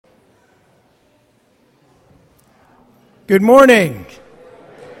Good morning.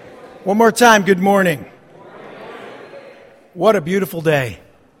 One more time, good morning. What a beautiful day.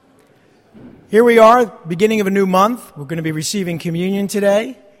 Here we are, beginning of a new month. We're going to be receiving communion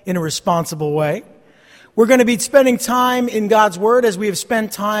today in a responsible way. We're going to be spending time in God's Word as we have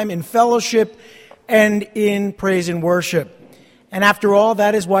spent time in fellowship and in praise and worship. And after all,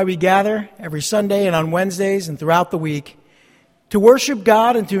 that is why we gather every Sunday and on Wednesdays and throughout the week to worship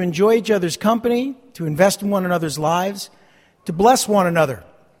God and to enjoy each other's company, to invest in one another's lives, to bless one another.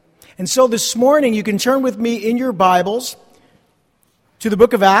 And so this morning, you can turn with me in your Bibles to the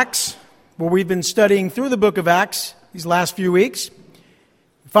book of Acts, where we've been studying through the book of Acts these last few weeks.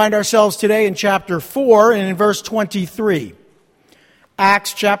 We find ourselves today in chapter 4 and in verse 23.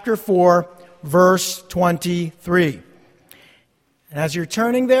 Acts chapter 4, verse 23. And as you're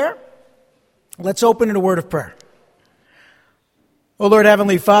turning there, let's open in a word of prayer. Oh Lord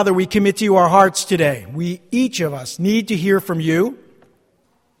Heavenly Father, we commit to you our hearts today. Each of us need to hear from you.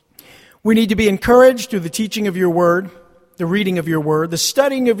 We need to be encouraged through the teaching of your word, the reading of your word, the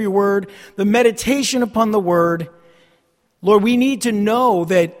studying of your word, the meditation upon the word. Lord, we need to know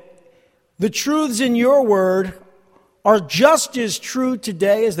that the truths in your word are just as true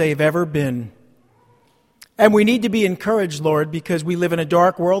today as they've ever been. And we need to be encouraged, Lord, because we live in a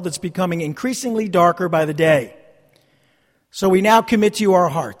dark world that's becoming increasingly darker by the day. So we now commit to you our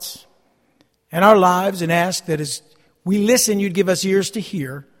hearts and our lives and ask that as we listen, you'd give us ears to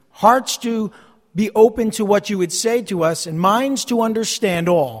hear, hearts to be open to what you would say to us, and minds to understand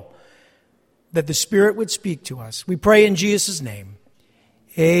all, that the Spirit would speak to us. We pray in Jesus' name.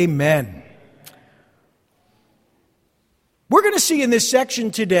 Amen. We're going to see in this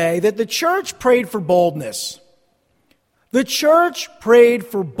section today that the church prayed for boldness. The church prayed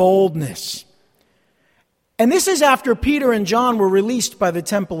for boldness. And this is after Peter and John were released by the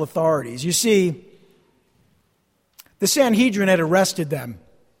temple authorities. You see, the Sanhedrin had arrested them.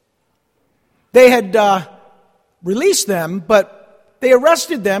 They had released them, but they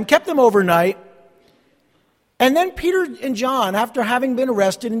arrested them, kept them overnight. And then Peter and John, after having been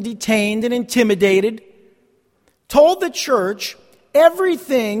arrested and detained and intimidated, told the church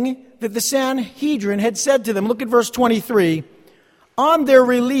everything that the Sanhedrin had said to them. Look at verse 23. On their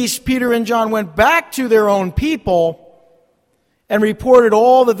release, Peter and John went back to their own people and reported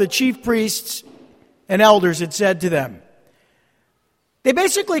all that the chief priests and elders had said to them. They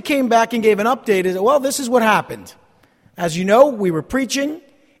basically came back and gave an update. And said, well, this is what happened. As you know, we were preaching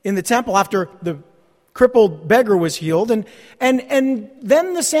in the temple after the crippled beggar was healed. And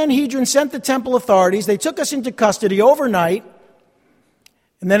then the Sanhedrin sent the temple authorities. They took us into custody overnight.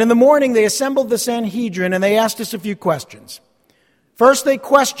 And then in the morning, they assembled the Sanhedrin and they asked us a few questions. First, they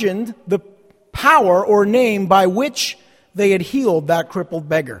questioned the power or name by which they had healed that crippled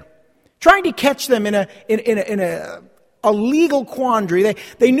beggar, trying to catch them in a legal quandary.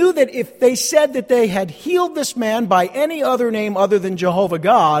 They knew that if they said that they had healed this man by any other name other than Jehovah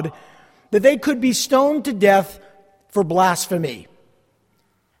God, that they could be stoned to death for blasphemy.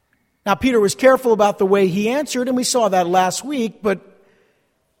 Now, Peter was careful about the way he answered, and we saw that last week, but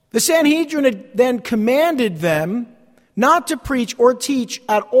the Sanhedrin had then commanded them not to preach or teach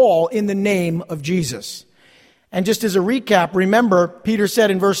at all in the name of Jesus. And just as a recap, remember, Peter said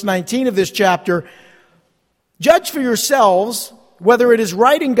in verse 19 of this chapter, judge for yourselves whether it is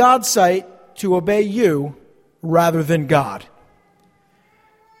right in God's sight to obey you rather than God.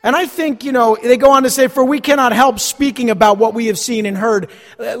 And I think, they go on to say, for we cannot help speaking about what we have seen and heard.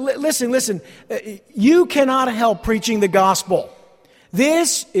 Listen, you cannot help preaching the gospel.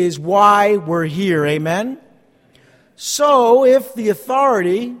 This is why we're here, amen? So if the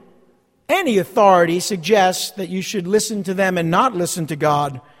authority, any authority, suggests that you should listen to them and not listen to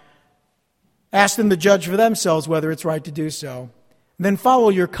God, ask them to judge for themselves whether it's right to do so. And then follow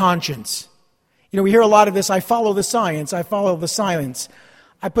your conscience. We hear a lot of this, I follow the science, I follow the silence.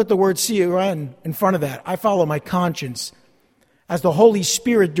 I put the word C-O-N in front of that. I follow my conscience as the Holy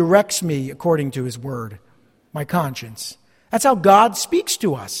Spirit directs me according to His word, my conscience. That's how God speaks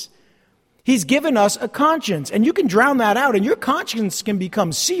to us. He's given us a conscience, and you can drown that out, and your conscience can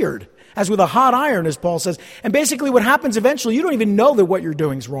become seared, as with a hot iron, as Paul says. And basically what happens eventually, you don't even know that what you're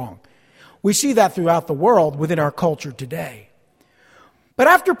doing is wrong. We see that throughout the world within our culture today. But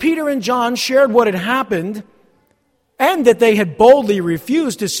after Peter and John shared what had happened, and that they had boldly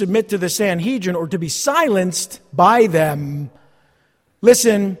refused to submit to the Sanhedrin or to be silenced by them,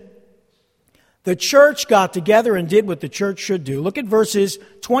 listen, the church got together and did what the church should do. Look at verses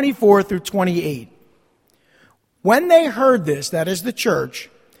 24 through 28. When they heard this, that is the church,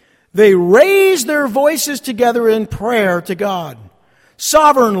 they raised their voices together in prayer to God.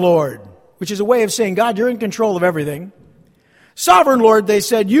 Sovereign Lord, which is a way of saying, God, you're in control of everything. Sovereign Lord, they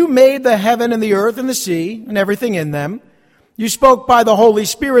said, you made the heaven and the earth and the sea and everything in them. You spoke by the Holy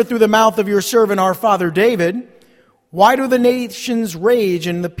Spirit through the mouth of your servant, our father David. Why do the nations rage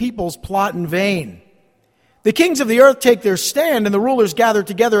and the peoples plot in vain? The kings of the earth take their stand, and the rulers gather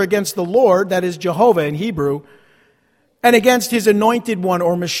together against the Lord, that is Jehovah in Hebrew, and against his anointed one,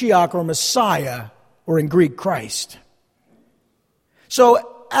 or Mashiach, or Messiah, or in Greek, Christ.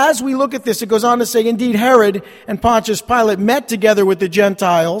 So as we look at this, it goes on to say, indeed, Herod and Pontius Pilate met together with the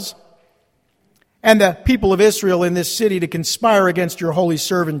Gentiles and the people of Israel in this city to conspire against your holy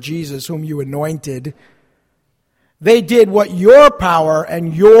servant Jesus, whom you anointed. They did what your power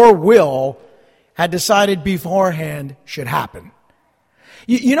and your will had decided beforehand should happen.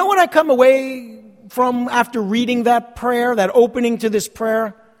 You know what I come away from after reading that prayer, that opening to this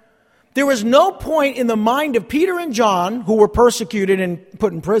prayer? There was no point in the mind of Peter and John, who were persecuted and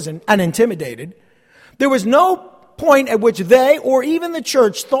put in prison and intimidated. There was no point at which they or even the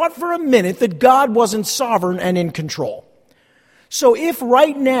church thought for a minute that God wasn't sovereign and in control. So if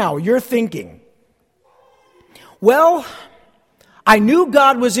right now you're thinking, well, I knew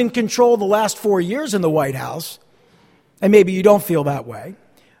God was in control the last 4 years in the White House, and maybe you don't feel that way,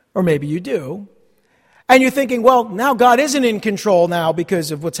 or maybe you do, and you're thinking, well, now God isn't in control now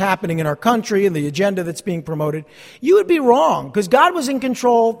because of what's happening in our country and the agenda that's being promoted, you would be wrong, because God was in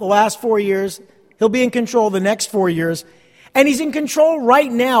control the last 4 years, He'll be in control the next 4 years, and He's in control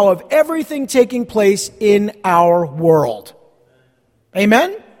right now of everything taking place in our world.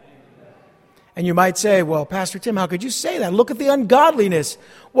 Amen? And you might say, well, Pastor Tim, how could you say that? Look at the ungodliness.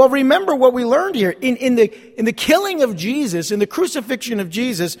 Well, remember what we learned here. In the killing of Jesus, in the crucifixion of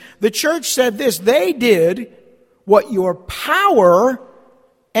Jesus, the church said this: they did what your power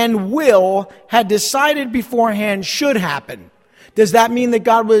and will had decided beforehand should happen. Does that mean that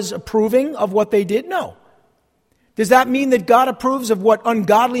God was approving of what they did? No. Does that mean that God approves of what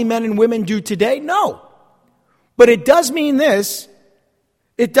ungodly men and women do today? No. But it does mean this.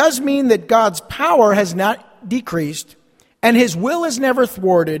 It does mean that God's power has not decreased and His will is never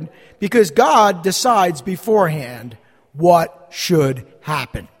thwarted, because God decides beforehand what should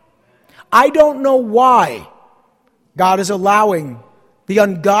happen. I don't know why God is allowing the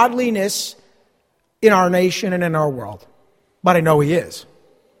ungodliness in our nation and in our world, but I know He is.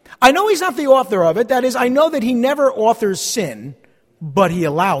 I know He's not the author of it. That is, I know that He never authors sin, but He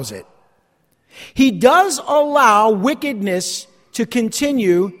allows it. He does allow wickedness to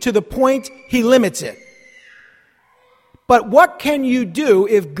continue to the point He limits it. But what can you do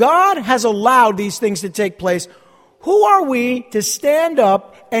if God has allowed these things to take place? Who are we to stand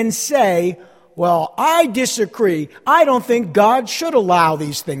up and say, well, I disagree. I don't think God should allow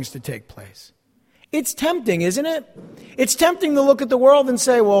these things to take place. It's tempting, isn't it? It's tempting to look at the world and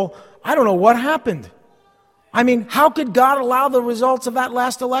say, well, I don't know what happened. I mean, how could God allow the results of that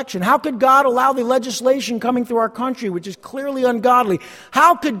last election? How could God allow the legislation coming through our country, which is clearly ungodly?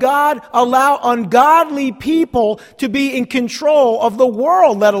 How could God allow ungodly people to be in control of the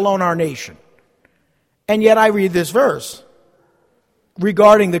world, let alone our nation? And yet I read this verse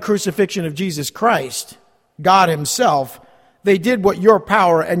regarding the crucifixion of Jesus Christ, God Himself. They did what your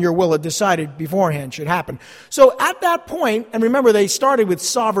power and your will had decided beforehand should happen. So at that point, and remember they started with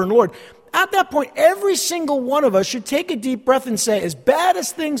Sovereign Lord, at that point, every single one of us should take a deep breath and say, as bad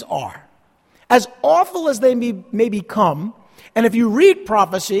as things are, as awful as they may become, and if you read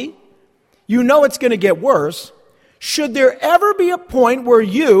prophecy, you know it's going to get worse. Should there ever be a point where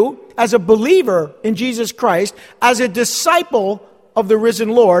you, as a believer in Jesus Christ, as a disciple of the risen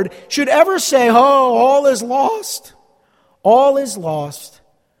Lord, should ever say, oh, all is lost? All is lost.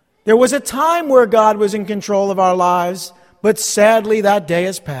 There was a time where God was in control of our lives, but sadly that day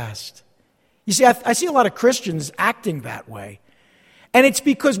has passed. You see, I see a lot of Christians acting that way. And it's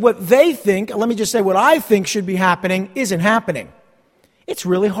because what they think, let me just say what I think should be happening, isn't happening. It's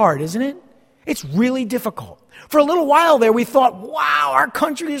really hard, isn't it? It's really difficult. For a little while there, we thought, wow, our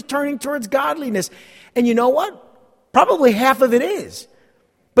country is turning towards godliness. And you know what? Probably half of it is.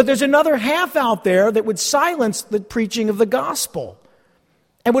 But there's another half out there that would silence the preaching of the gospel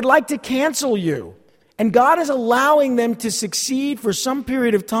and would like to cancel you. And God is allowing them to succeed for some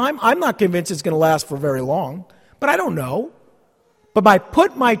period of time. I'm not convinced it's going to last for very long, but I don't know. But by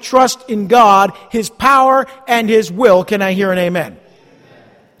put my trust in God, His power and His will, can I hear an amen?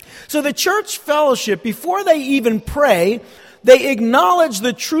 So the church fellowship, before they even pray, they acknowledge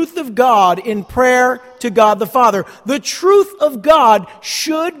the truth of God in prayer to God the Father. The truth of God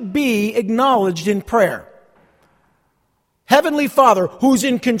should be acknowledged in prayer. Heavenly Father, who's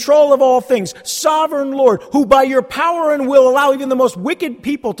in control of all things, Sovereign Lord, who by your power and will allow even the most wicked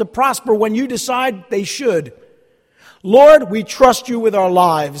people to prosper when you decide they should. Lord, we trust you with our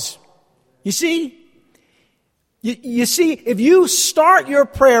lives. You see? You see, if you start your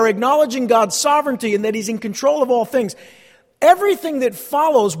prayer acknowledging God's sovereignty and that He's in control of all things, everything that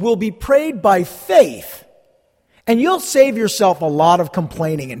follows will be prayed by faith. And you'll save yourself a lot of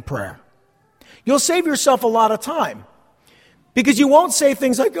complaining in prayer. You'll save yourself a lot of time. Because you won't say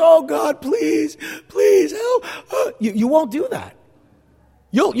things like, oh God, please help. You won't do that.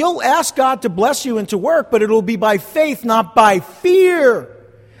 You'll ask God to bless you and to work, but it'll be by faith, not by fear.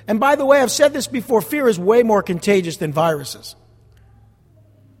 And by the way, I've said this before, fear is way more contagious than viruses.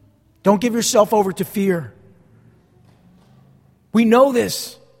 Don't give yourself over to fear. We know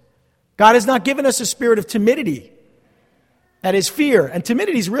this. God has not given us a spirit of timidity. That is fear. And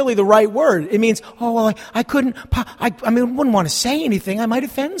timidity is really the right word. It means, oh, well, I wouldn't want to say anything. I might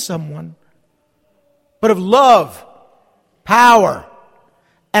offend someone. But of love, power,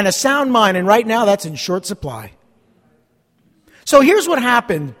 and a sound mind. And right now, that's in short supply. So here's what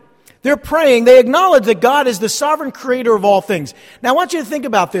happened. They're praying. They acknowledge that God is the sovereign creator of all things. Now, I want you to think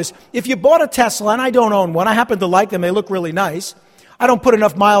about this. If you bought a Tesla, and I don't own one, I happen to like them. They look really nice. I don't put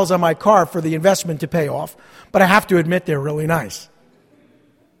enough miles on my car for the investment to pay off, but I have to admit they're really nice.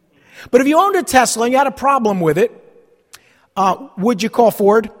 But if you owned a Tesla and you had a problem with it, would you call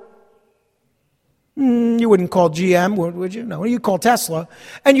Ford? You wouldn't call GM, would you? No, you'd call Tesla.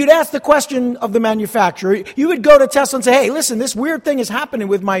 And you'd ask the question of the manufacturer. You would go to Tesla and say, hey, listen, this weird thing is happening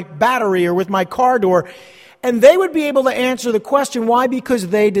with my battery or with my car door. And they would be able to answer the question. Why? Because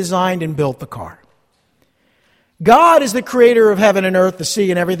they designed and built the car. God is the creator of heaven and earth, the sea,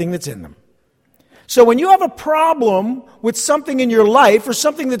 and everything that's in them. So when you have a problem with something in your life or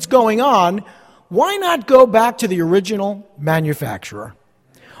something that's going on, why not go back to the original manufacturer?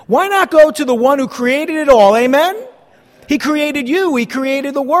 Why not go to the one who created it all? Amen? He created you. He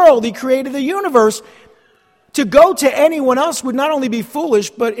created the world. He created the universe. To go to anyone else would not only be foolish,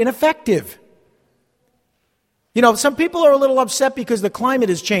 but ineffective. You know, some people are a little upset because the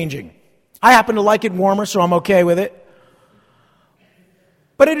climate is changing. I happen to like it warmer, so I'm okay with it.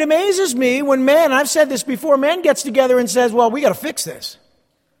 But it amazes me when man, I've said this before, man gets together and says, well, we got to fix this.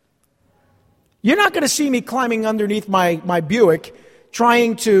 You're not going to see me climbing underneath my Buick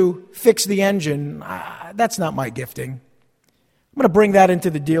trying to fix the engine. That's not my gifting. I'm going to bring that into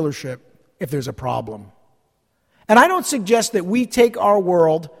the dealership if there's a problem. And I don't suggest that we take our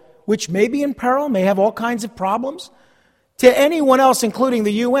world, which may be in peril, may have all kinds of problems, to anyone else, including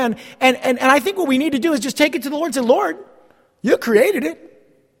the UN. And I think what we need to do is just take it to the Lord and say, Lord, you created it.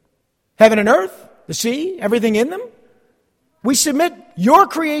 Heaven and earth, the sea, everything in them. We submit your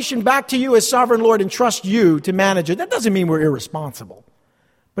creation back to you as sovereign Lord and trust you to manage it. That doesn't mean we're irresponsible.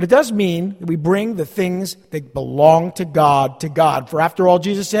 But it does mean that we bring the things that belong to God to God. For after all,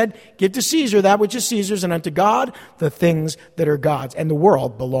 Jesus said, give to Caesar that which is Caesar's, and unto God the things that are God's. And the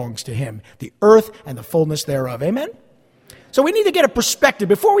world belongs to him, the earth and the fullness thereof. Amen? So we need to get a perspective.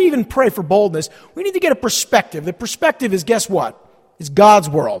 Before we even pray for boldness, we need to get a perspective. The perspective is, guess what? It's God's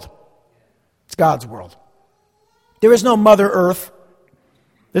world. It's God's world. There is no Mother Earth.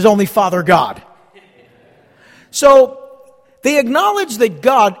 There's only Father God. So they acknowledge that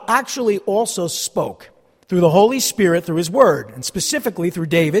God actually also spoke through the Holy Spirit, through His Word, and specifically through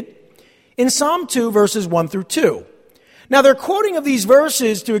David in Psalm 2, verses 1 through 2. Now, their quoting of these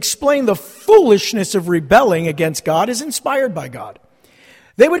verses to explain the foolishness of rebelling against God is inspired by God.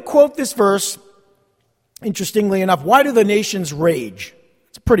 They would quote this verse, interestingly enough, why do the nations rage?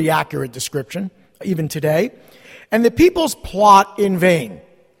 It's a pretty accurate description, even today. And the peoples plot in vain.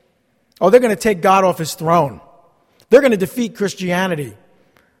 Oh, they're going to take God off His throne. They're going to defeat Christianity.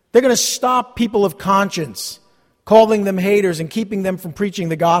 They're going to stop people of conscience, calling them haters and keeping them from preaching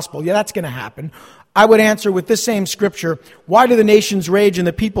the gospel. Yeah, that's going to happen. I would answer with this same scripture, why do the nations rage and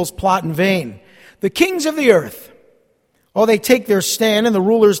the peoples plot in vain? The kings of the earth, oh, they take their stand and the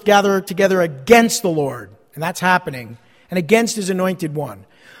rulers gather together against the Lord. And that's happening. And against His anointed one.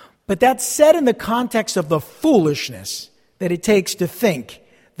 But that's said in the context of the foolishness that it takes to think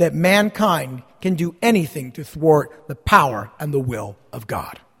that mankind can do anything to thwart the power and the will of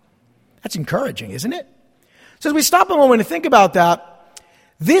God. That's encouraging, isn't it? So as we stop a moment and think about that,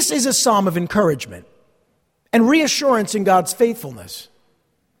 this is a psalm of encouragement and reassurance in God's faithfulness.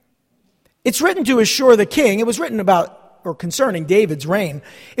 It's written to assure the king. It was written about, or concerning David's reign.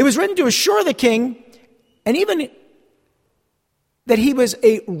 It was written to assure the king, and even that he was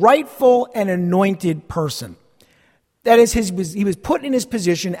a rightful and anointed person. That is, he was put in his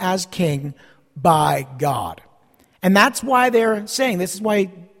position as king by God. And that's why they're saying, this is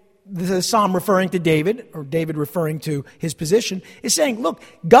why the psalm referring to David, or David referring to his position, is saying, look,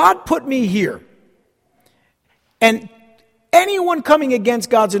 God put me here. And anyone coming against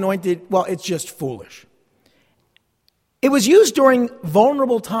God's anointed, well, it's just foolish. It was used during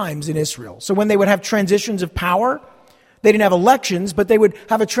vulnerable times in Israel. So when they would have transitions of power, they didn't have elections, but they would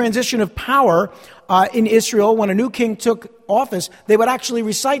have a transition of power in Israel. When a new king took office, they would actually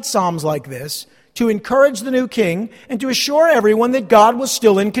recite psalms like this to encourage the new king and to assure everyone that God was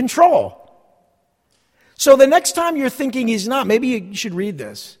still in control. So the next time you're thinking he's not, maybe you should read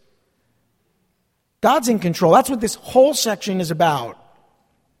this. God's in control. That's what this whole section is about.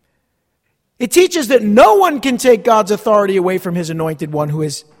 It teaches that no one can take God's authority away from his anointed one, who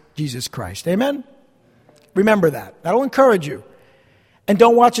is Jesus Christ. Amen? Remember that. That'll encourage you. And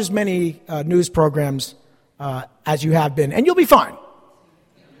don't watch as many news programs as you have been, and you'll be fine.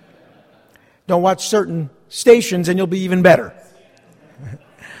 Don't watch certain stations, and you'll be even better.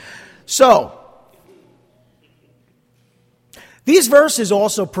 So, these verses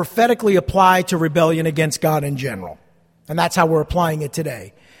also prophetically apply to rebellion against God in general. And that's how we're applying it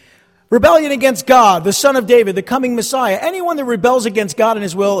today. Rebellion against God, the Son of David, the coming Messiah. Anyone that rebels against God and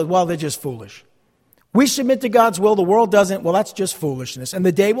his will, well, they're just foolish. We submit to God's will, the world doesn't. Well, that's just foolishness. And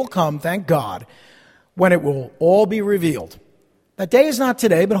the day will come, thank God, when it will all be revealed. That day is not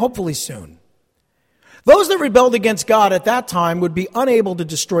today, but hopefully soon. Those that rebelled against God at that time would be unable to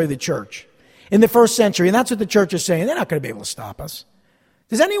destroy the church in the first century. And that's what the church is saying. They're not going to be able to stop us.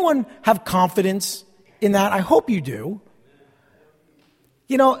 Does anyone have confidence in that? I hope you do.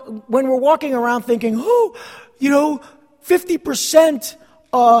 You know, when we're walking around thinking, 50%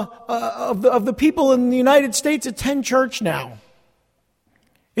 of the people in the United States attend church now.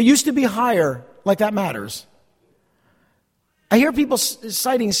 It used to be higher, like that matters. I hear people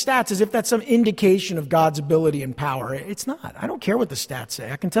citing stats as if that's some indication of God's ability and power. It's not. I don't care what the stats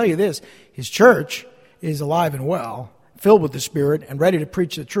say. I can tell you this. His church is alive and well, filled with the Spirit, and ready to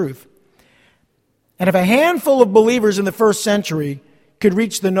preach the truth. And if a handful of believers in the first century could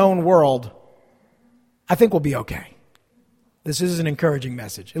reach the known world, I think we'll be okay. This is an encouraging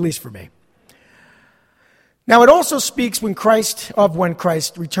message, at least for me. Now, it also speaks when Christ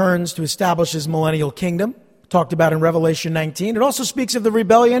returns to establish his millennial kingdom, talked about in Revelation 19. It also speaks of the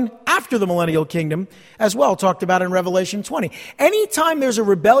rebellion after the millennial kingdom as well, talked about in Revelation 20. Anytime there's a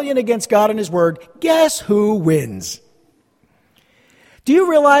rebellion against God and his word, guess who wins? Do you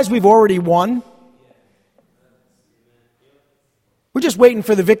realize we've already won? We're just waiting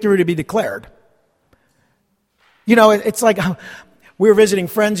for the victory to be declared. You know, it's like we were visiting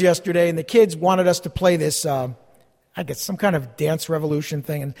friends yesterday, and the kids wanted us to play this, I guess, some kind of dance revolution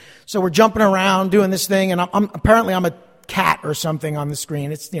thing. And so we're jumping around doing this thing, and I'm a cat or something on the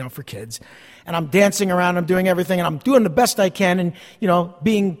screen. It's, for kids. And I'm dancing around, I'm doing everything, and I'm doing the best I can. And,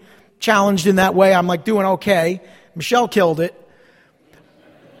 being challenged in that way, I'm like doing okay. Michelle killed it.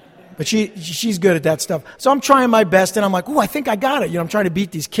 But she's good at that stuff. So I'm trying my best, and I'm like, I think I got it. I'm trying to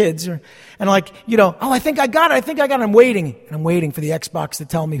beat these kids. And I think I got it. I'm waiting. And I'm waiting for the Xbox to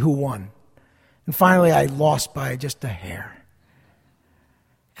tell me who won. And finally, I lost by just a hair.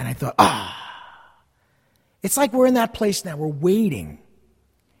 And I thought, it's like we're in that place now. We're waiting.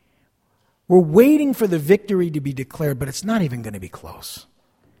 We're waiting for the victory to be declared, but it's not even going to be close.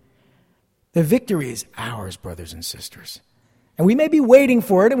 The victory is ours, brothers and sisters. And we may be waiting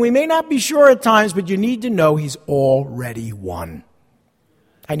for it, and we may not be sure at times, but you need to know he's already won.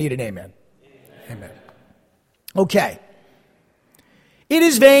 I need an amen. Amen. Okay. It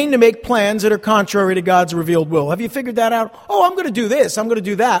is vain to make plans that are contrary to God's revealed will. Have you figured that out? I'm going to do this. I'm going to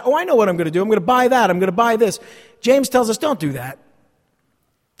do that. I know what I'm going to do. I'm going to buy that. I'm going to buy this. James tells us, don't do that.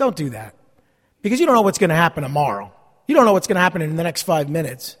 Don't do that. Because you don't know what's going to happen tomorrow. You don't know what's going to happen in the next 5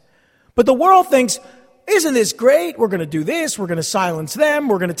 minutes. But the world thinks, isn't this great? We're going to do this. We're going to silence them.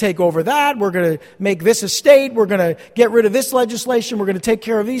 We're going to take over that. We're going to make this a state. We're going to get rid of this legislation. We're going to take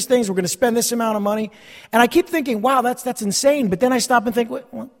care of these things. We're going to spend this amount of money. And I keep thinking, wow, that's insane. But then I stop and think,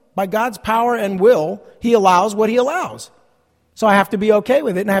 well, by God's power and will, he allows what he allows. So I have to be okay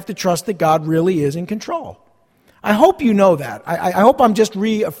with it, and I have to trust that God really is in control. I hope you know that. I hope I'm just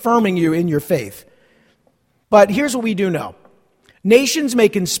reaffirming you in your faith. But here's what we do know. Nations may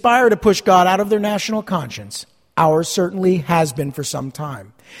conspire to push God out of their national conscience. Ours certainly has been for some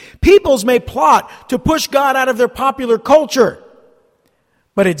time. Peoples may plot to push God out of their popular culture.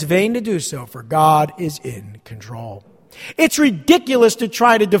 But it's vain to do so, for God is in control. It's ridiculous to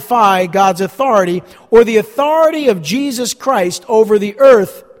try to defy God's authority or the authority of Jesus Christ over the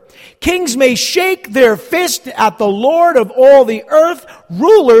earth. Kings may shake their fist at the Lord of all the earth.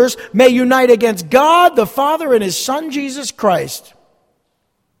 Rulers may unite against God, the Father, and his Son, Jesus Christ.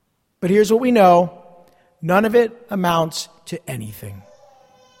 But here's what we know. None of it amounts to anything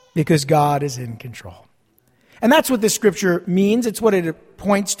because God is in control. And that's what this scripture means. It's what it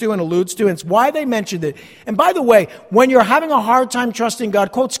points to and alludes to. And it's why they mentioned it. And by the way, when you're having a hard time trusting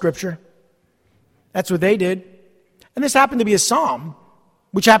God, quote scripture. That's what they did. And this happened to be a psalm,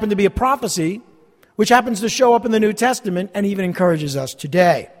 which happened to be a prophecy, which happens to show up in the New Testament and even encourages us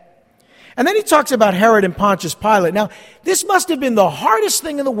today. And then he talks about Herod and Pontius Pilate. Now, this must have been the hardest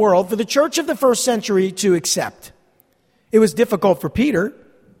thing in the world for the church of the first century to accept. It was difficult for Peter.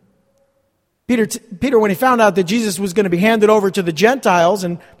 Peter, when he found out that Jesus was going to be handed over to the Gentiles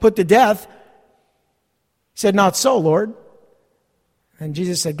and put to death, said, "Not so, Lord." And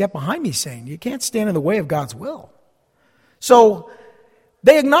Jesus said, "Get behind me, Satan. You can't stand in the way of God's will." So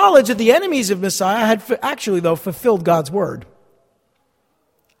they acknowledged that the enemies of Messiah had actually, though, fulfilled God's word.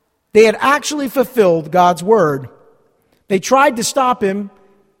 They had actually fulfilled God's word. They tried to stop him.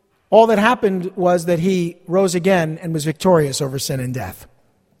 All that happened was that he rose again and was victorious over sin and death.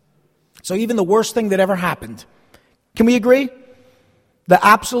 So even the worst thing that ever happened, can we agree? The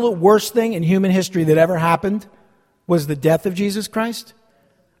absolute worst thing in human history that ever happened was the death of Jesus Christ.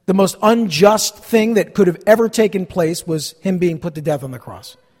 The most unjust thing that could have ever taken place was him being put to death on the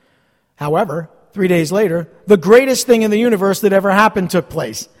cross. However, 3 days later, the greatest thing in the universe that ever happened took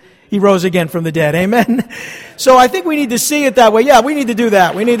place. He rose again from the dead. Amen? So I think we need to see it that way. Yeah, we need to do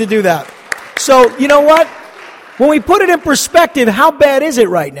that. We need to do that. So, you know what? When we put it in perspective, how bad is it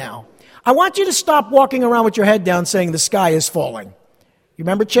right now? I want you to stop walking around with your head down saying the sky is falling. You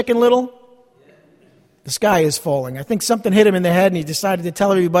remember Chicken Little? The sky is falling. I think something hit him in the head and he decided to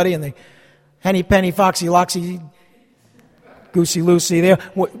tell everybody, and they Henny Penny, Foxy Loxy, Goosey Lucy.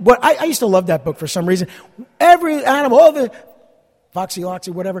 I used to love that book for some reason. Every animal, all the Foxy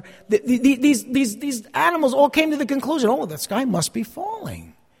Loxy, whatever. These animals all came to the conclusion, oh, the sky must be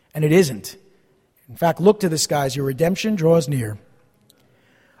falling. And it isn't. In fact, look to the skies. Your redemption draws near.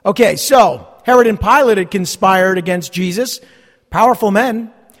 Okay, so Herod and Pilate had conspired against Jesus. Powerful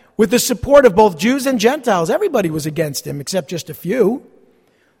men. With the support of both Jews and Gentiles. Everybody was against him except just a few.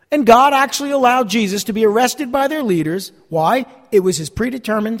 And God actually allowed Jesus to be arrested by their leaders. Why? It was his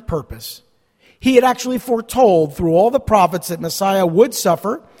predetermined purpose. He had actually foretold through all the prophets that Messiah would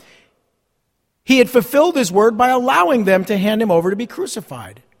suffer. He had fulfilled his word by allowing them to hand him over to be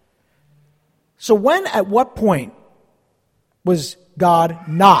crucified. So at what point was God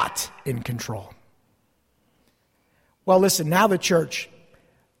not in control? Well, listen, now the church,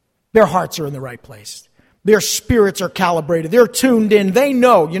 their hearts are in the right place. Their spirits are calibrated. They're tuned in. They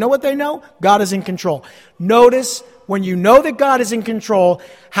know. You know what they know? God is in control. Notice, when you know that God is in control,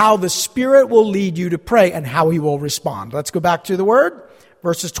 how the Spirit will lead you to pray and how he will respond. Let's go back to the word.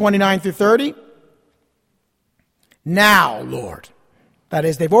 Verses 29 through 30. Now, Lord. That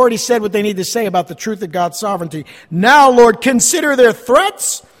is, they've already said what they need to say about the truth of God's sovereignty. Now, Lord, consider their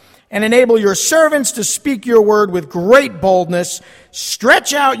threats and enable your servants to speak your word with great boldness.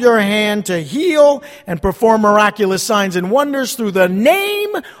 Stretch out your hand to heal and perform miraculous signs and wonders through the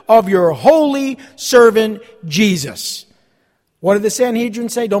name of your holy servant Jesus. What did the Sanhedrin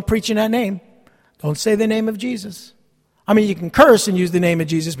say? Don't preach in that name. Don't say the name of Jesus. I mean, you can curse and use the name of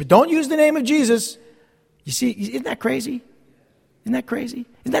Jesus, but don't use the name of Jesus. You see, isn't that crazy? Isn't that crazy?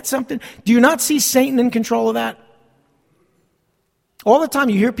 Isn't that something? Do you not see Satan in control of that? All the time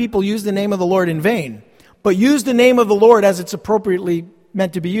you hear people use the name of the Lord in vain, but use the name of the Lord as it's appropriately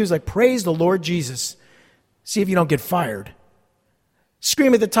meant to be used, like praise the Lord Jesus. See if you don't get fired.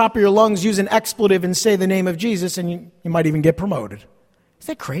 Scream at the top of your lungs, use an expletive and say the name of Jesus, and you might even get promoted. Is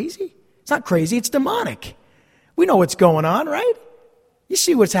that crazy? It's not crazy, it's demonic. We know what's going on, right? You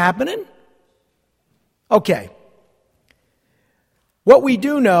see what's happening? Okay. What we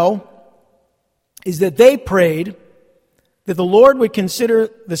do know is that they prayed that the Lord would consider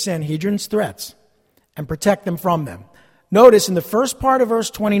the Sanhedrin's threats and protect them from them. Notice in the first part of verse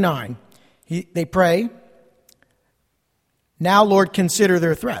 29, they pray, now, Lord, consider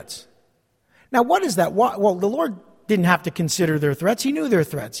their threats. Now, what is that? Well, the Lord didn't have to consider their threats. He knew their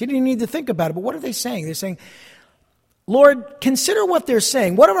threats. He didn't need to think about it. But what are they saying? They're saying, Lord, consider what they're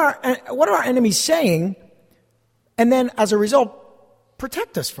saying. What are our enemies saying? And then, as a result,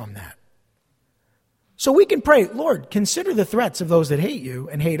 protect us from that. So we can pray, Lord, consider the threats of those that hate you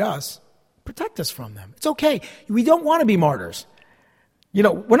and hate us. Protect us from them. It's okay. We don't want to be martyrs. You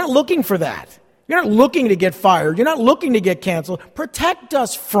know, we're not looking for that. You're not looking to get fired. You're not looking to get canceled. Protect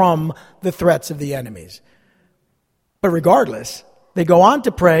us from the threats of the enemies. But regardless, they go on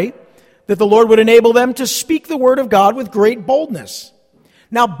to pray that the Lord would enable them to speak the word of God with great boldness.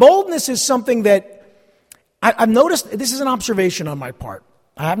 Now, boldness is something that I've noticed. This is an observation on my part.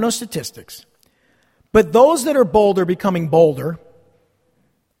 I have no statistics. But those that are bold are becoming bolder,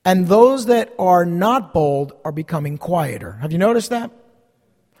 and those that are not bold are becoming quieter. Have you noticed that?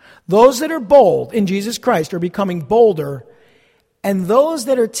 Those that are bold in Jesus Christ are becoming bolder, and those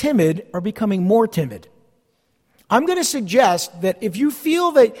that are timid are becoming more timid. I'm going to suggest that if you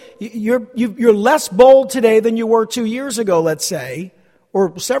feel that you're less bold today than you were 2 years ago, let's say,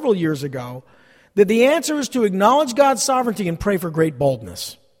 or several years ago, that the answer is to acknowledge God's sovereignty and pray for great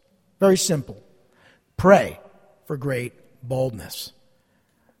boldness. Very simple. Pray for great boldness.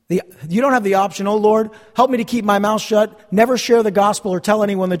 You don't have the option, oh Lord, help me to keep my mouth shut, never share the gospel or tell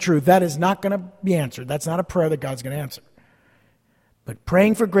anyone the truth. That is not going to be answered. That's not a prayer that God's going to answer. But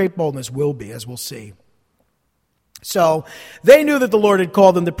praying for great boldness will be, as we'll see. So they knew that the Lord had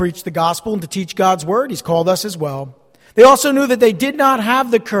called them to preach the gospel and to teach God's word. He's called us as well. They also knew that they did not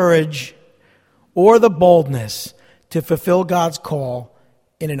have the courage or the boldness to fulfill God's call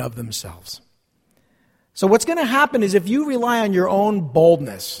in and of themselves. So what's going to happen is if you rely on your own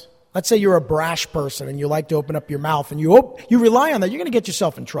boldness, let's say you're a brash person and you like to open up your mouth and you rely on that, you're going to get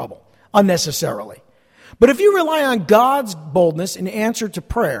yourself in trouble unnecessarily. But if you rely on God's boldness in answer to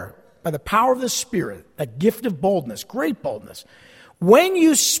prayer, by the power of the Spirit, that gift of boldness, great boldness, when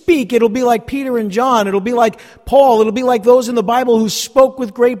you speak, it'll be like Peter and John, it'll be like Paul, it'll be like those in the Bible who spoke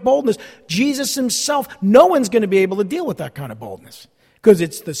with great boldness. Jesus himself, no one's going to be able to deal with that kind of boldness because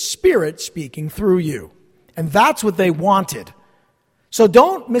it's the Spirit speaking through you. And that's what they wanted. So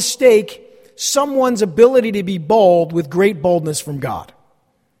don't mistake someone's ability to be bold with great boldness from God.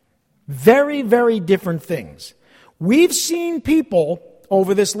 Very, very different things. We've seen people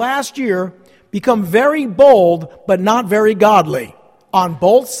over this last year become very bold, but not very godly on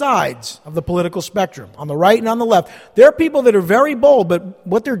both sides of the political spectrum, on the right and on the left. There are people that are very bold, but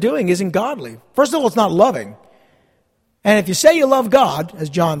what they're doing isn't godly. First of all, it's not loving. And if you say you love God, as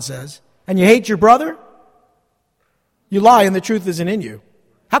John says, and you hate your brother, you lie and the truth isn't in you.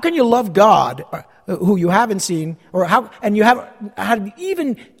 How can you love God, who you haven't seen, and you haven't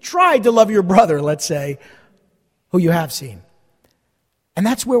even tried to love your brother, let's say, who you have seen? And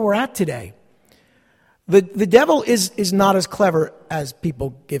that's where we're at today. The devil is not as clever as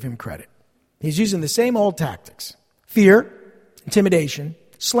people give him credit. He's using the same old tactics. Fear, intimidation,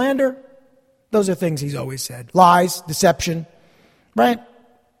 slander. Those are things he's always said. Lies, deception, right?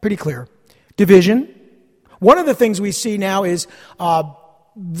 Pretty clear. Division. One of the things we see now is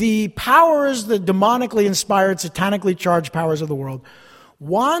the powers, the demonically inspired, satanically charged powers of the world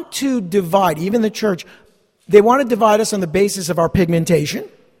want to divide, even the church. They want to divide us on the basis of our pigmentation,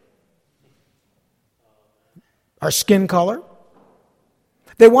 our skin color.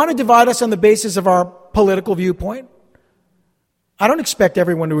 They want to divide us on the basis of our political viewpoint. I don't expect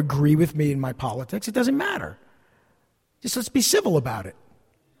everyone to agree with me in my politics. It doesn't matter. Just let's be civil about it.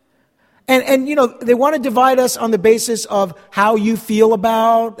 And they want to divide us on the basis of how you feel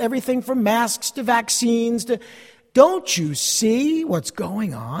about everything from masks to vaccines to... Don't you see what's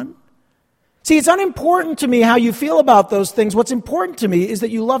going on? See, it's unimportant to me how you feel about those things. What's important to me is that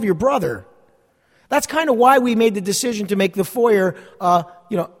you love your brother. That's kind of why we made the decision to make the foyer, a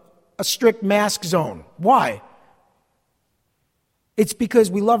strict mask zone. Why? It's because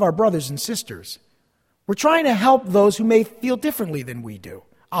we love our brothers and sisters. We're trying to help those who may feel differently than we do.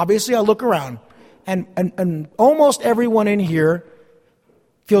 Obviously, I look around, and almost everyone in here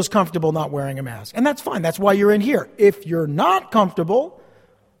feels comfortable not wearing a mask. And that's fine. That's why you're in here. If you're not comfortable,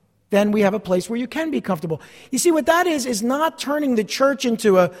 then we have a place where you can be comfortable. You see, what that is not turning the church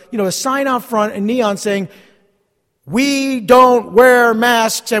into a sign out front and neon saying, we don't wear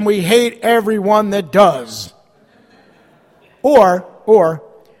masks and we hate everyone that does. Or,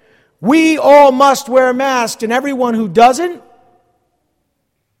 we all must wear masks and everyone who doesn't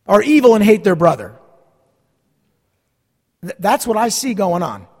are evil and hate their brother. That's what I see going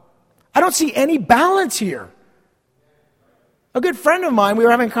on. I don't see any balance here. A good friend of mine, we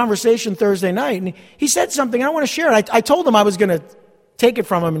were having a conversation Thursday night, and he said something, and I want to share it. I told him I was going to take it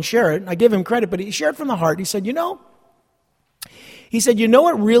from him and share it. I give him credit, but he shared from the heart. He said, you know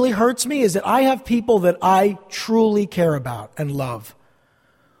what really hurts me is that I have people that I truly care about and love,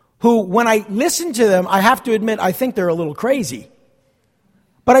 who, when I listen to them, I have to admit, I think they're a little crazy.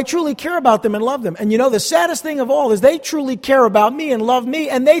 But I truly care about them and love them. And the saddest thing of all is they truly care about me and love me,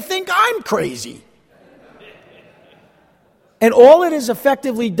 and they think I'm crazy. And all it has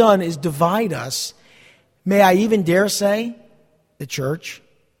effectively done is divide us. May I even dare say, the church?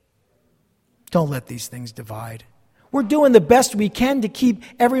 Don't let these things divide. We're doing the best we can to keep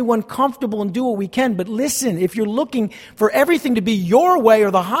everyone comfortable and do what we can. But listen, if you're looking for everything to be your way or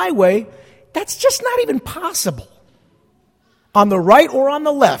the highway, that's just not even possible. On the right or on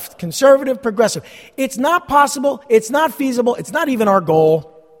the left, conservative, progressive. It's not possible. It's not feasible. It's not even our goal.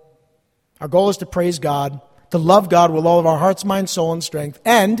 Our goal is to praise God, to love God with all of our hearts, mind, soul, and strength,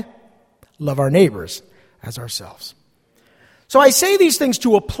 and love our neighbors as ourselves. So I say these things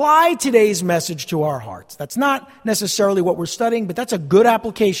to apply today's message to our hearts. That's not necessarily what we're studying, but that's a good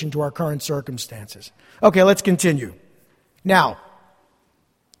application to our current circumstances. Okay, let's continue. Now,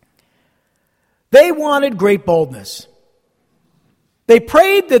 they wanted great boldness. They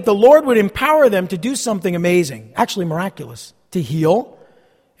prayed that the Lord would empower them to do something amazing, actually miraculous, to heal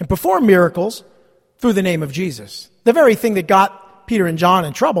and perform miracles through the name of Jesus. The very thing that got Peter and John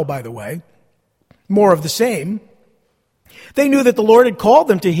in trouble, by the way. More of the same. They knew that the Lord had called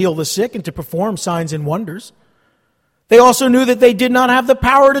them to heal the sick and to perform signs and wonders. They also knew that they did not have the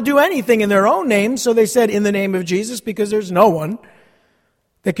power to do anything in their own name, so they said, in the name of Jesus, because there's no one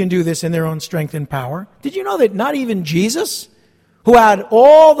that can do this in their own strength and power. Did you know that not even Jesus, who has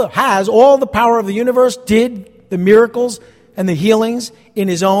all the power of the universe, did the miracles and the healings in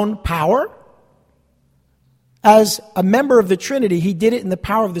his own power? As a member of the Trinity, he did it in the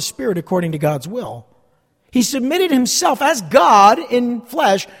power of the Spirit according to God's will. He submitted himself as God in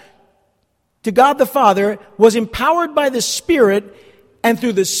flesh to God the Father, was empowered by the Spirit, and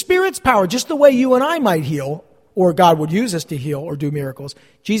through the Spirit's power, just the way you and I might heal, or God would use us to heal or do miracles,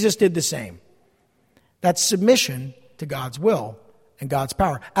 Jesus did the same. That's submission to God's will and God's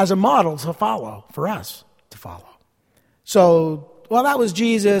power as a model to follow, for us to follow. So, well, that was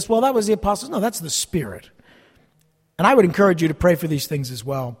Jesus. Well, that was the apostles. No, that's the Spirit. And I would encourage you to pray for these things as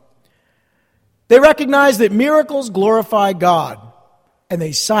well. They recognize that miracles glorify God, and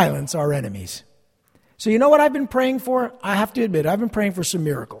they silence our enemies. So you know what I've been praying for? I have to admit, I've been praying for some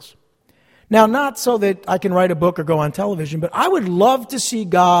miracles. Now, not so that I can write a book or go on television, but I would love to see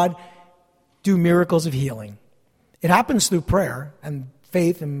God do miracles of healing. It happens through prayer and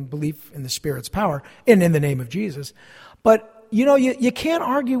faith and belief in the Spirit's power and in the name of Jesus. But, you know, you can't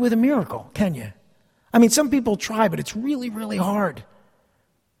argue with a miracle, can you? I mean, some people try, but it's really, really hard.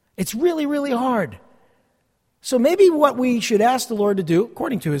 It's really, really hard. So maybe what we should ask the Lord to do,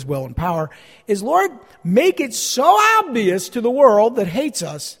 according to his will and power, is, Lord, make it so obvious to the world that hates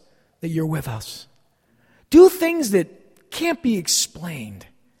us that you're with us. Do things that can't be explained.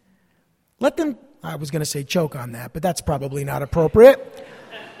 Let them, I was going to say choke on that, but that's probably not appropriate.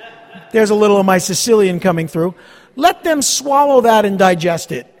 There's a little of my Sicilian coming through. Let them swallow that and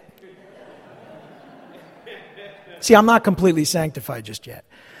digest it. See, I'm not completely sanctified just yet.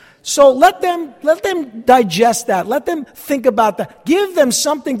 So let them digest that. Let them think about that. Give them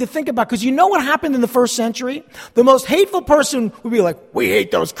something to think about. Because you know what happened in the first century? The most hateful person would be like, we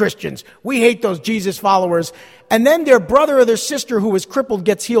hate those Christians. We hate those Jesus followers. And then their brother or their sister who was crippled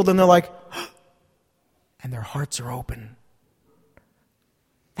gets healed. And they're like, and their hearts are open.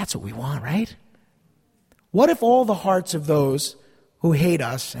 That's what we want, right? What if all the hearts of those who hate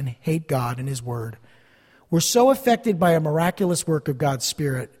us and hate God and his word were so affected by a miraculous work of God's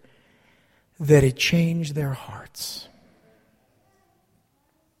Spirit that it changed their hearts?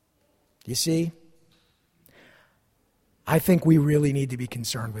 You see? I think we really need to be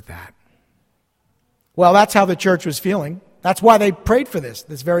concerned with that. Well, that's how the church was feeling. That's why they prayed for this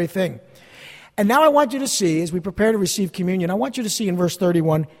very thing. And now I want you to see, as we prepare to receive communion, I want you to see in verse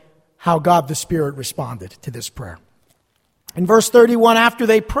 31 how God the Spirit responded to this prayer. In verse 31, after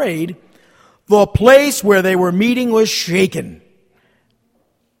they prayed, the place where they were meeting was shaken.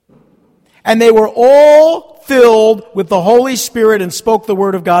 And they were all filled with the Holy Spirit and spoke the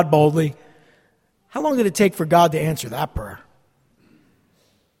word of God boldly. How long did it take for God to answer that prayer?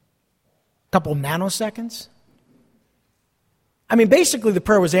 A couple nanoseconds? I mean, basically the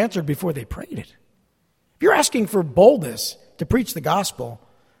prayer was answered before they prayed it. If you're asking for boldness to preach the gospel,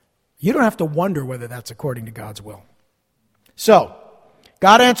 you don't have to wonder whether that's according to God's will. So,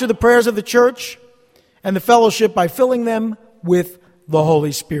 God answered the prayers of the church and the fellowship by filling them with the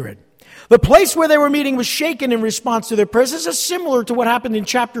Holy Spirit. The place where they were meeting was shaken in response to their prayers. This is similar to what happened in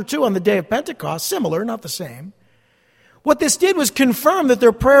chapter 2 on the day of Pentecost. Similar, not the same. What this did was confirm that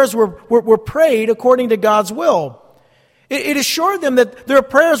their prayers were prayed according to God's will. It assured them that their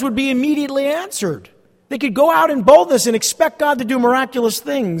prayers would be immediately answered. They could go out in boldness and expect God to do miraculous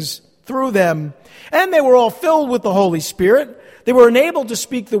things through them. And they were all filled with the Holy Spirit. They were enabled to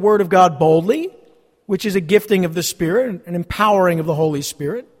speak the word of God boldly, which is a gifting of the Spirit, an empowering of the Holy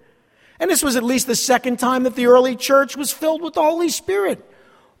Spirit. And this was at least the second time that the early church was filled with the Holy Spirit.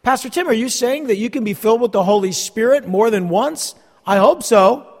 Pastor Tim, are you saying that you can be filled with the Holy Spirit more than once? I hope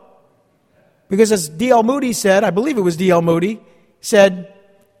so. Because as D.L. Moody said, I believe it was D.L. Moody, said,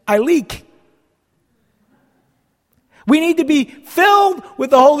 I leak. We need to be filled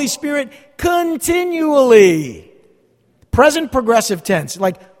with the Holy Spirit continually. Present progressive tense,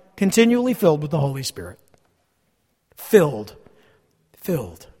 like continually filled with the Holy Spirit. Filled.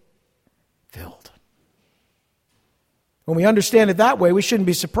 Filled. Filled. When we understand it that way, we shouldn't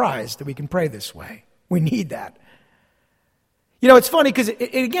be surprised that we can pray this way. We need that. You know, it's funny because,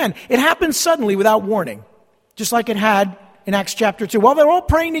 it happens suddenly without warning, just like it had in Acts chapter 2. Well, they're all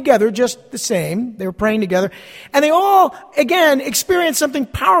praying together just the same. They were praying together. And they all, again, experienced something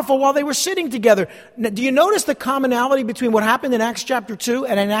powerful while they were sitting together. Now, do you notice the commonality between what happened in Acts chapter 2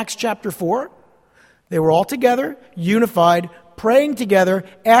 and in Acts chapter 4? They were all together, unified, praying together,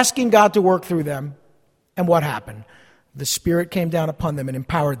 asking God to work through them. And what happened? The Spirit came down upon them and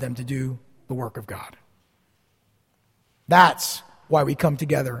empowered them to do the work of God. That's why we come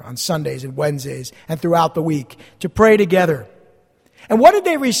together on Sundays and Wednesdays and throughout the week to pray together. And what did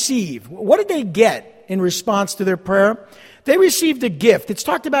they receive? What did they get in response to their prayer? They received a gift. It's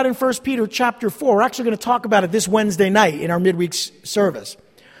talked about in 1 Peter chapter 4. We're actually going to talk about it this Wednesday night in our midweek service.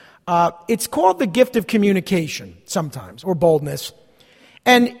 It's called the gift of communication sometimes, or boldness.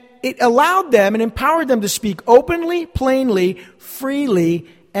 And it allowed them and empowered them to speak openly, plainly, freely,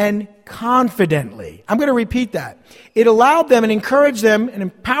 and confidently. I'm going to repeat that. It allowed them and encouraged them and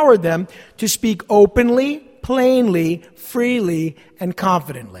empowered them to speak openly, plainly, freely, and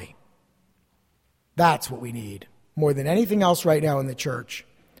confidently. That's what we need more than anything else right now in the church.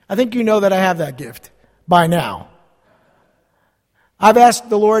 I think you know that I have that gift by now. I've asked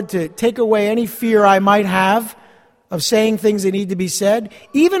the Lord to take away any fear I might have of saying things that need to be said,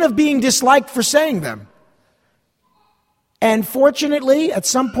 even of being disliked for saying them. And fortunately, at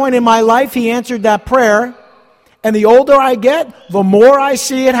some point in my life, He answered that prayer. And the older I get, the more I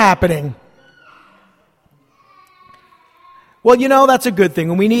see it happening. Well, you know, that's a good thing,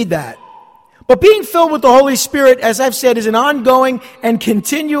 and we need that. But being filled with the Holy Spirit, as I've said, is an ongoing and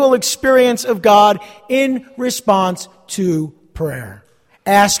continual experience of God in response to prayer.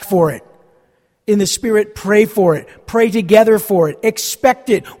 Ask for it. In the Spirit, pray for it. Pray together for it. Expect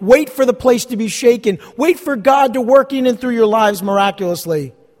it. Wait for the place to be shaken. Wait for God to work in and through your lives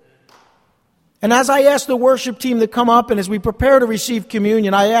miraculously. And as I ask the worship team to come up and as we prepare to receive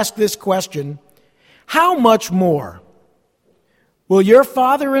communion, I ask this question: how much more will your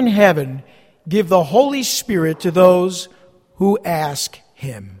Father in heaven give the Holy Spirit to those who ask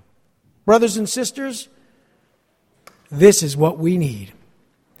Him? Brothers and sisters, this is what we need.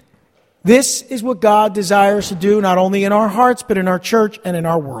 This is what God desires to do, not only in our hearts, but in our church and in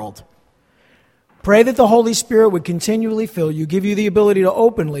our world. Pray that the Holy Spirit would continually fill you, give you the ability to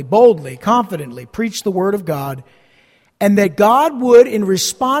openly, boldly, confidently preach the Word of God, and that God would, in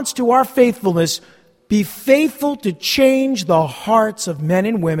response to our faithfulness, be faithful to change the hearts of men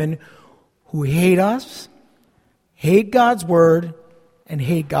and women who hate us, hate God's Word, and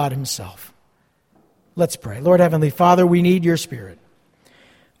hate God Himself. Let's pray. Lord Heavenly Father, we need your Spirit.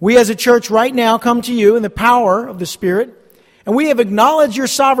 We as a church right now come to you in the power of the Spirit, and we have acknowledged your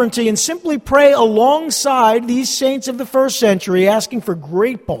sovereignty and simply pray alongside these saints of the first century, asking for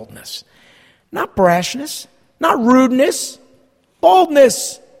great boldness. Not brashness, not rudeness,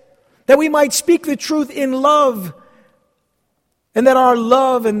 boldness, that we might speak the truth in love, and that our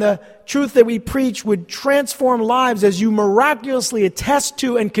love and the truth that we preach would transform lives as you miraculously attest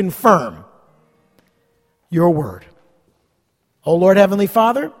to and confirm your word. Oh Lord Heavenly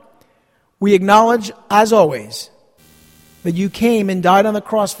Father, we acknowledge, as always, that you came and died on the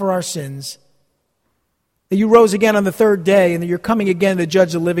cross for our sins, that you rose again on the third day, and that you're coming again to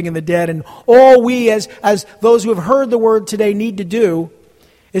judge the living and the dead. And all we, as those who have heard the word today, need to do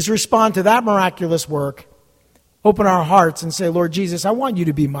is respond to that miraculous work, open our hearts and say, Lord Jesus, I want you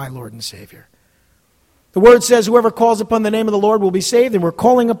to be my Lord and Savior. The word says, whoever calls upon the name of the Lord will be saved, and we're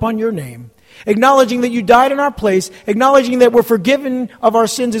calling upon your name. Acknowledging that you died in our place, acknowledging that we're forgiven of our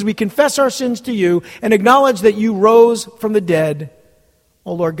sins as we confess our sins to you, and acknowledge that you rose from the dead.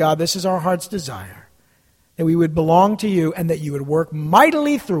 Oh Lord God, this is our heart's desire, that we would belong to you and that you would work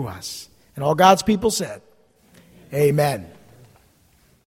mightily through us. And all God's people said, Amen.